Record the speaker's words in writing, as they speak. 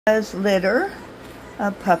Litter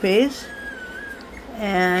of puppies,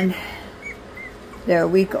 and they're a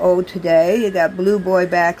week old today. You got Blue Boy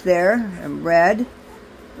back there and Red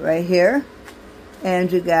right here,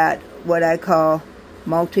 and you got what I call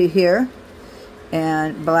Multi here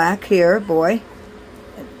and Black here, boy.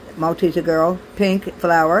 Multi's a girl, Pink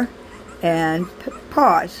Flower, and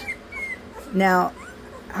Paws. Now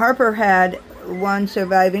Harper had one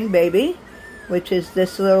surviving baby, which is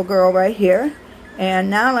this little girl right here. And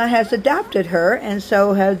Nala has adopted her, and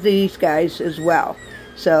so have these guys as well.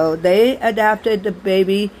 So they adopted the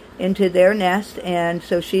baby into their nest, and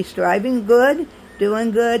so she's thriving good,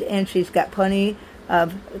 doing good, and she's got plenty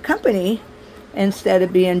of company instead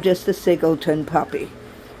of being just a singleton puppy.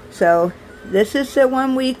 So this is a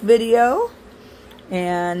 1 week video,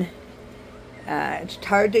 and it's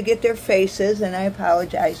hard to get their faces, and I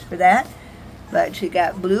apologize for that. But you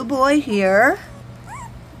got Blue Boy here.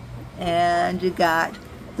 And you got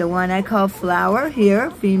the one I call Flower here,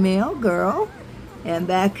 female girl. And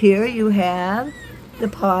back here you have the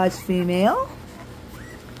Paws female,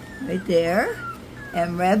 right there.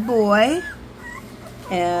 And Red Boy,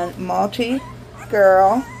 and Multi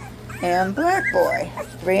girl, and Black Boy,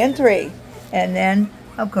 3 and 3. And then,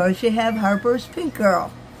 of course, you have Harper's Pink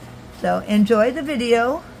Girl. So enjoy the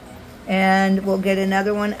video, and we'll get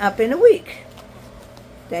another one up in a week.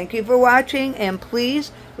 Thank you for watching, and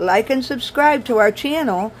please like and subscribe to our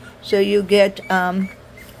channel so you get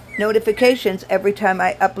notifications every time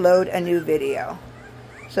I upload a new video.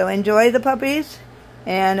 So enjoy the puppies,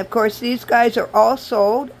 and of course these guys are all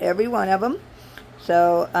sold, every one of them.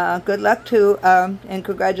 So good luck to and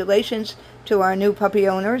congratulations to our new puppy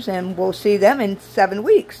owners, and we'll see them in 7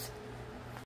 weeks.